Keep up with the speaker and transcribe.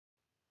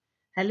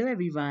Hello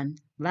everyone,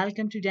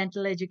 welcome to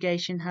Dental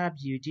Education Hub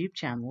YouTube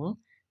channel.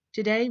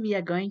 Today we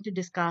are going to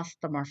discuss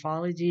the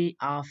morphology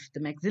of the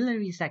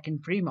maxillary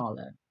second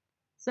premolar.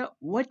 So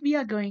what we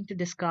are going to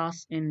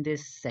discuss in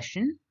this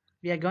session,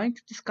 we are going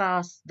to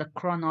discuss the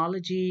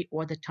chronology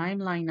or the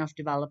timeline of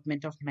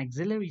development of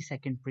maxillary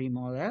second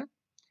premolar.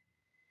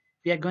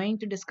 We are going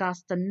to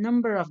discuss the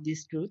number of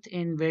these tooth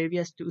in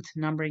various tooth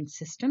numbering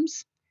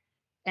systems,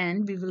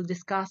 and we will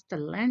discuss the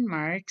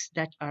landmarks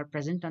that are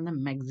present on the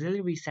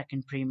maxillary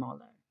second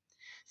premolar.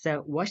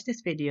 So watch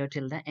this video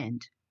till the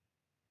end.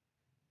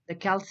 The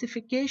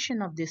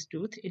calcification of this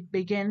tooth, it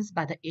begins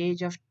by the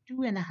age of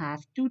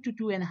 2 to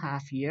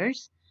 2.5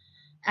 years,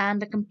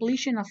 and the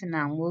completion of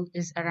enamel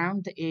is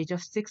around the age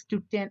of 6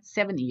 to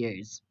 7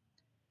 years.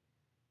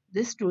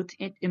 This tooth,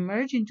 it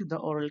emerges into the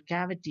oral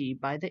cavity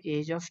by the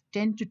age of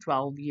 10 to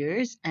 12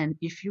 years, and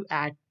if you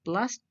add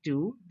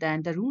 +2,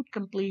 then the root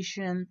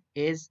completion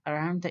is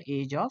around the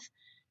age of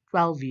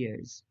 12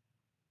 years.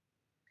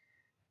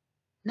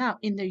 Now,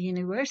 in the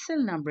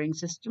universal numbering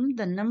system,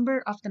 the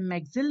number of the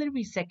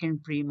maxillary second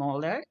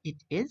premolar,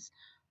 it is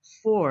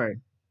 4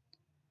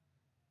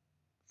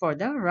 for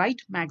the right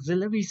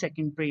maxillary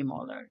second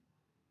premolar.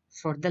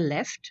 For the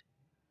left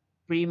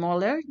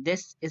premolar,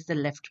 this is the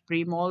left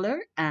premolar,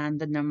 and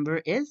the number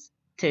is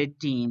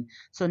 13.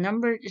 So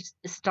number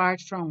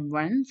starts from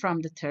 1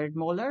 from the third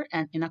molar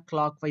and in a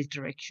clockwise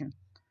direction.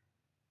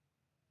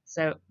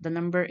 So the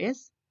number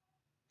is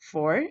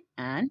 4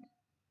 and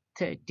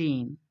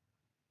 13.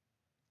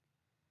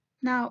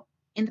 Now,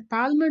 in the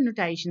Palmer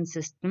notation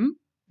system,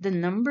 the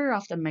number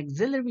of the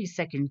maxillary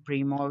second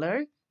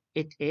premolar,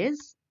 it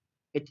is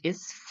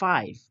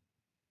 5.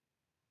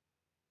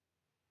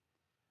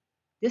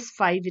 This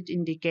 5, it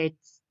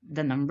indicates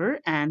the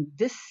number, and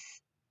this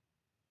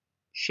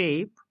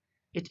shape,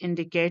 it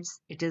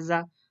indicates it is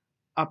a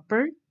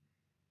upper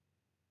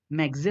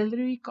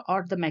maxillary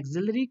or the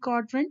maxillary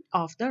quadrant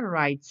of the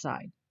right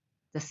side.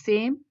 The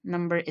same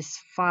number is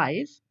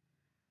 5,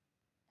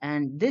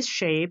 and this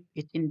shape,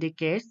 it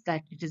indicates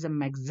that it is a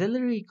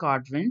maxillary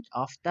quadrant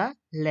of the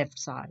left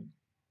side.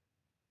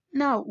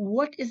 Now,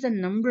 what is the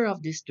number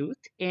of this tooth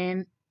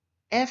in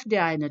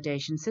FDI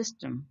notation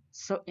system?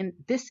 So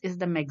this is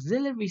the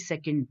maxillary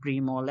second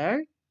premolar.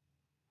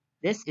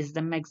 This is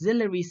the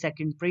maxillary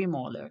second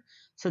premolar.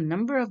 So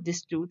number of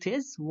this tooth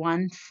is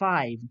 1,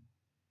 5.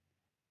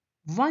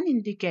 1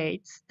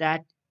 indicates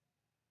that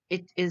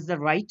it is the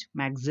right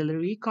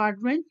maxillary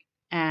quadrant,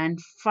 and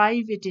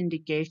 5, it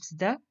indicates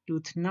the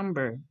tooth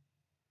number.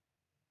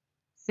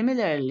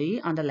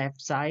 Similarly, on the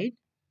left side,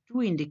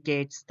 2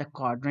 indicates the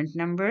quadrant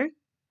number,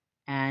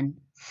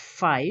 and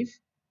 5,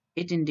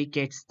 it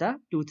indicates the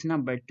tooth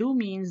number. 2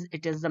 means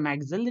it is the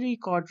maxillary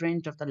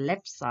quadrant of the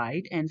left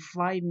side, and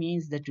 5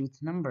 means the tooth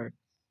number.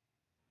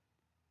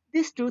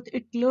 This tooth,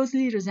 it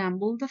closely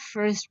resembles the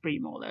first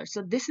premolar.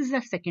 So this is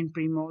the second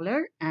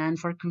premolar, and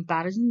for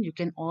comparison, you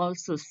can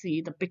also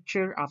see the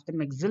picture of the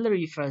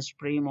maxillary first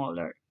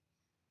premolar.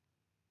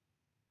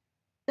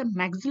 The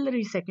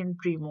maxillary second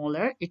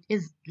premolar, it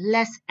is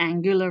less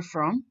angular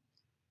from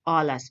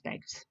all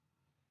aspects.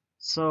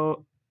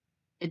 So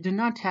it do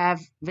not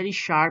have very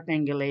sharp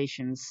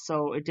angulations,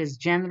 so it is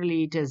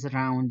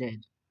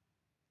rounded.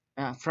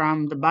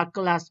 From the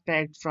buccal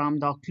aspect, from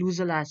the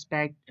occlusal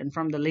aspect, and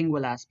from the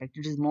lingual aspect,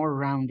 it is more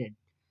rounded.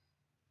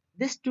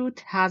 This tooth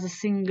has a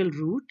single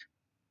root.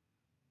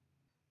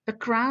 The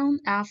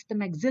crown of the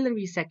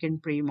maxillary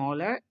second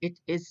premolar, it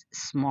is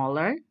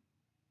smaller,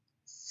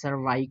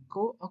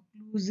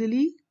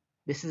 cervico-occlusally.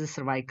 This is a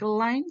cervical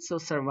line, so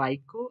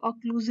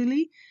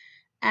cervico-occlusally,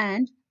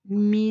 and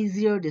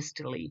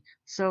mesiodistally.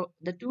 So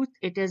the tooth,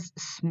 it is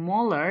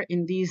smaller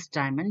in these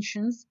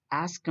dimensions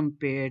as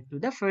compared to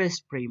the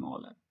first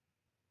premolar.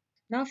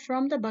 Now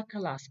from the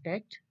buccal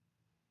aspect,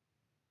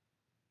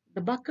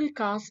 the buccal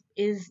cusp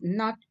is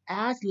not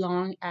as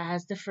long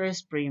as the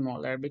first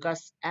premolar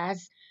because,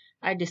 as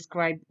I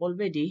described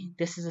already,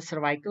 this is a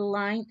cervical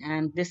line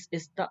and this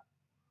is the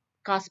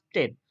cusp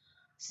tip.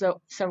 So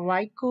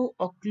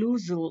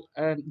cervico-occlusal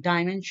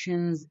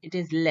dimensions, it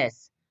is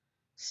less.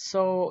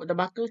 So the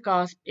buccal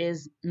cusp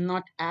is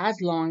not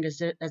as long as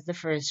the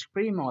first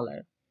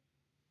premolar.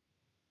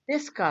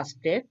 This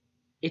cusp tip,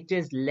 it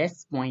is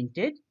less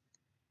pointed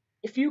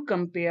if you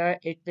compare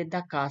it with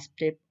the cusp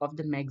tip of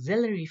the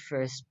maxillary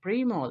first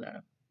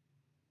premolar.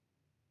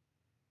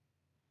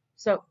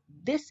 So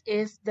this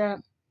is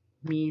the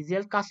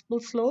mesial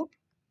cuspal slope.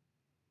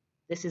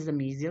 This is the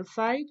mesial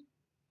side,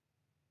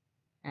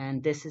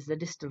 and this is the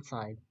distal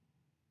side.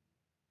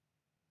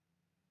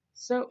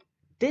 So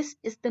this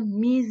is the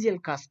mesial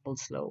cuspal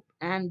slope,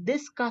 and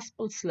this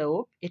cuspal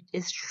slope, it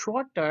is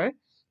shorter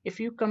if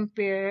you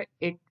compare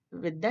it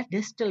with the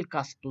distal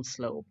cuspal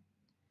slope.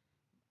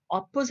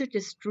 Opposite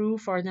is true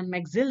for the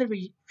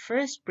maxillary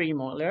first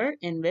premolar,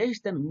 in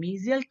which the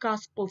mesial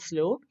cuspal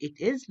slope,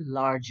 it is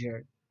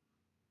larger.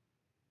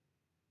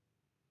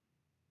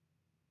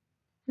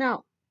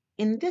 Now,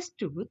 in this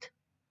tooth,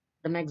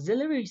 the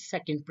maxillary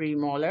second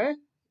premolar,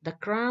 the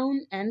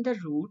crown and the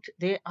root,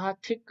 they are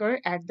thicker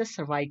at the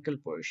cervical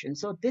portion.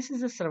 So this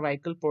is the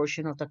cervical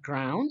portion of the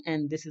crown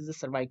and this is the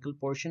cervical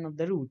portion of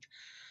the root.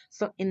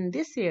 So in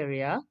this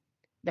area,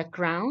 the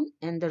crown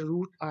and the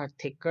root are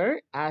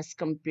thicker as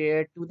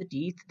compared to the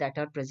teeth that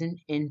are present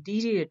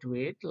anterior to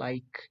it,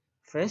 like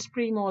first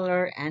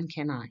premolar and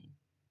canine.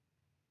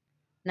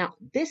 Now,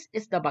 this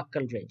is the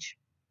buccal ridge.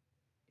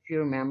 If you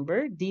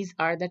remember, these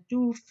are the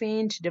two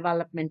faint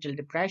developmental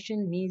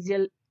depression,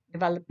 mesial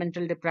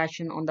developmental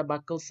depression on the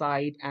buccal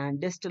side and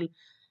distal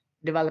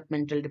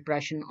developmental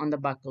depression on the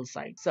buccal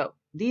side. So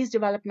these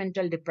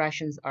developmental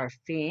depressions are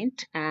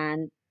faint,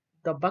 and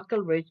the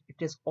buccal ridge, it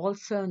is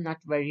also not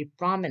very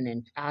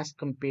prominent as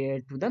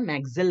compared to the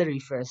maxillary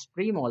first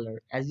premolar,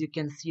 as you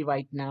can see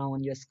right now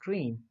on your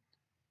screen.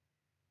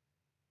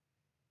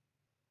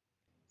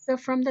 So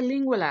from the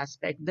lingual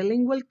aspect, the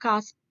lingual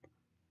cusp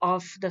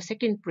of the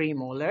second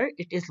premolar,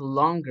 it is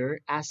longer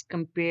as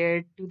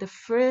compared to the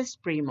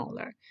first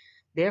premolar.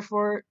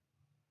 Therefore,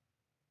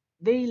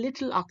 very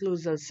little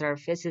occlusal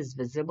surface is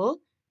visible,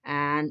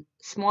 and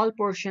small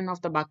portion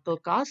of the buccal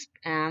cusp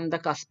and the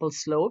cuspal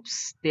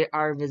slopes, they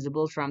are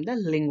visible from the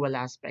lingual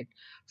aspect.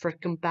 For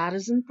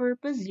comparison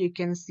purpose, you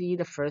can see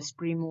the first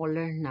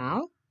premolar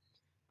now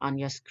on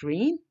your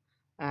screen.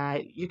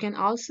 You can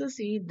also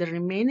see the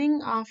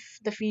remaining of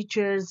the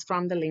features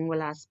from the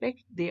lingual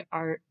aspect. They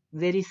are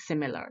very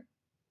similar.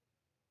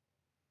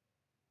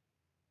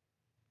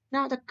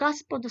 Now, the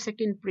cusp of the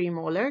second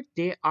premolar,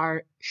 they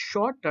are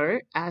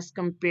shorter as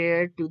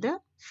compared to the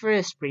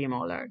first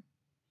premolar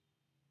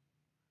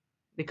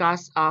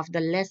because of the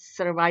less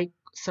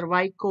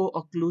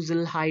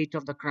cervico-occlusal height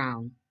of the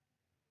crown.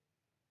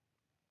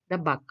 The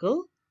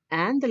buccal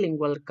and the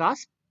lingual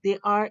cusp, they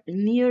are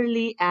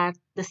nearly at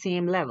the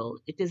same level.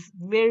 It is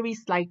very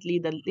slightly,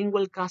 the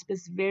lingual cusp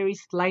is very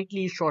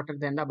slightly shorter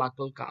than the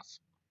buccal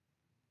cusp.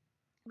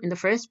 In the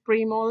first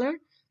premolar,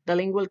 the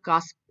lingual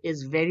cusp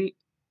is very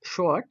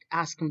short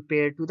as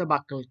compared to the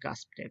buccal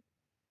cusp tip.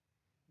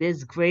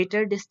 There's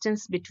greater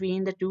distance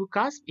between the two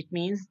cusps. It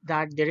means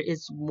that there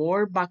is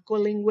more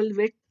buccolingual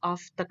width of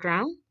the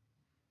crown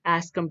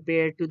as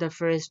compared to the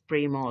first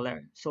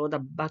premolar. So the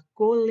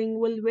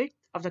buccolingual width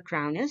of the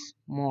crown is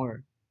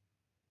more.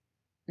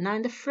 Now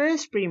in the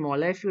first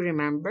premolar, if you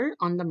remember,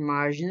 on the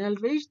marginal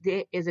ridge,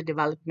 there is a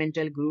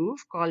developmental groove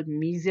called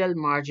mesial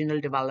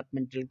marginal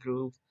developmental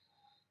groove.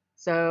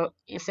 So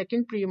in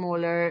second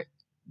premolar,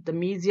 the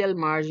mesial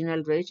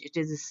marginal ridge, it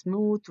is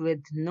smooth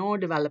with no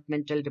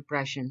developmental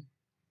depression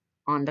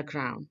on the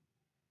crown.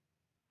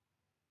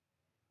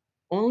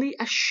 Only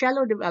a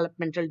shallow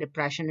developmental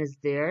depression is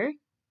there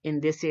in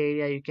this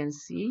area, you can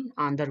see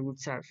on the root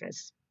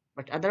surface.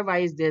 But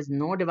otherwise, there's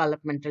no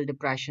developmental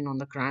depression on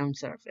the crown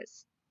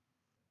surface.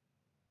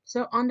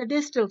 So on the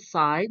distal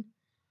side,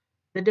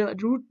 the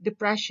root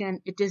depression,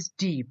 it is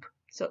deep.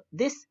 So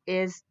this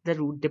is the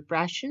root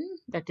depression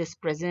that is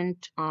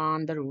present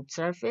on the root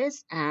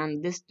surface,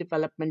 and this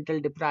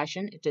developmental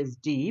depression, it is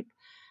deep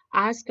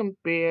as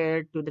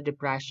compared to the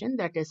depression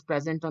that is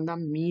present on the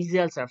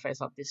mesial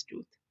surface of this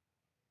tooth.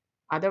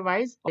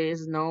 Otherwise, there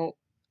is no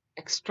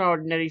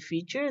extraordinary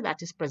feature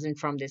that is present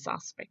from this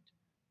aspect.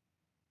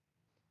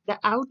 The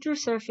outer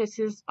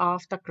surfaces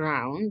of the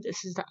crown,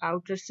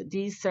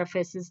 these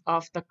surfaces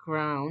of the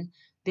crown,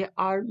 they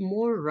are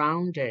more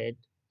rounded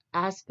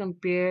as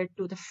compared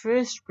to the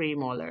first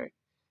premolar.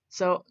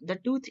 So the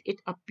tooth, it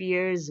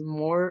appears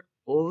more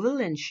oval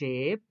in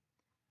shape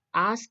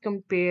as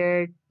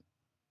compared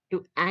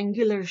to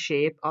angular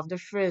shape of the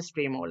first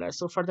premolar.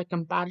 So for the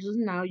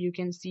comparison, now you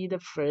can see the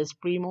first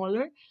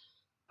premolar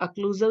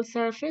occlusal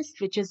surface,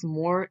 which is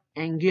more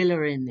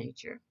angular in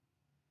nature,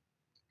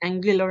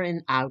 angular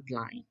in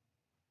outline.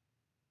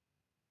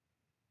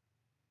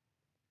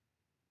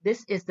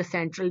 This is the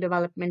central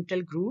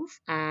developmental groove,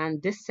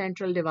 and this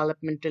central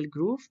developmental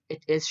groove,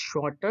 it is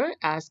shorter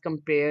as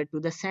compared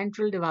to the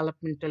central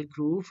developmental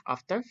groove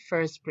of the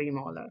first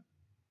premolar.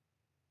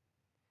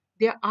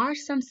 There are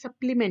some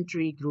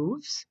supplementary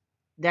grooves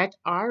that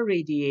are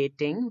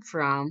radiating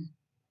from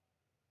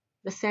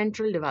the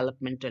central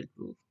developmental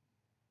groove.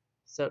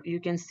 So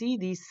you can see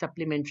these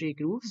supplementary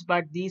grooves,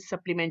 but these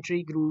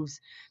supplementary grooves,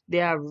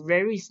 they are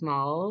very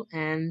small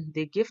and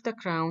they give the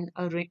crown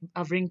a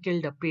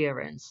wrinkled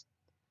appearance.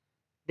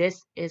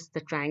 This is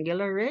the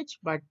triangular ridge,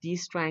 but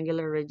these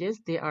triangular ridges,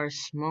 they are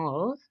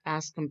small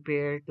as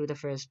compared to the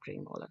first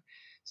premolar.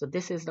 So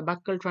this is the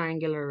buccal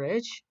triangular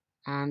ridge,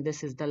 and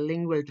this is the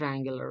lingual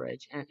triangular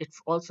ridge, and it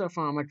also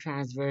forms a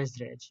transverse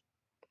ridge.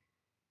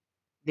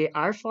 They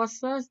are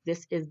fossas.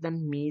 This is the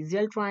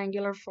mesial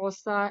triangular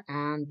fossa,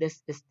 and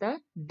this is the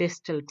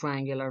distal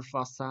triangular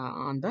fossa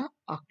on the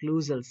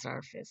occlusal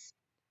surface.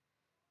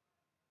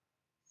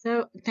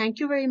 So thank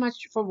you very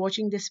much for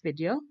watching this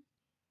video.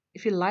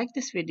 If you like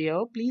this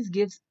video, please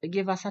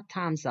give us a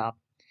thumbs up.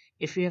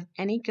 If you have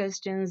any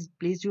questions,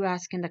 please do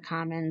ask in the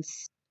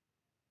comments.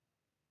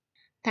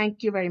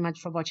 Thank you very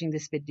much for watching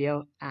this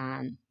video,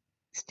 and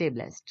stay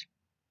blessed.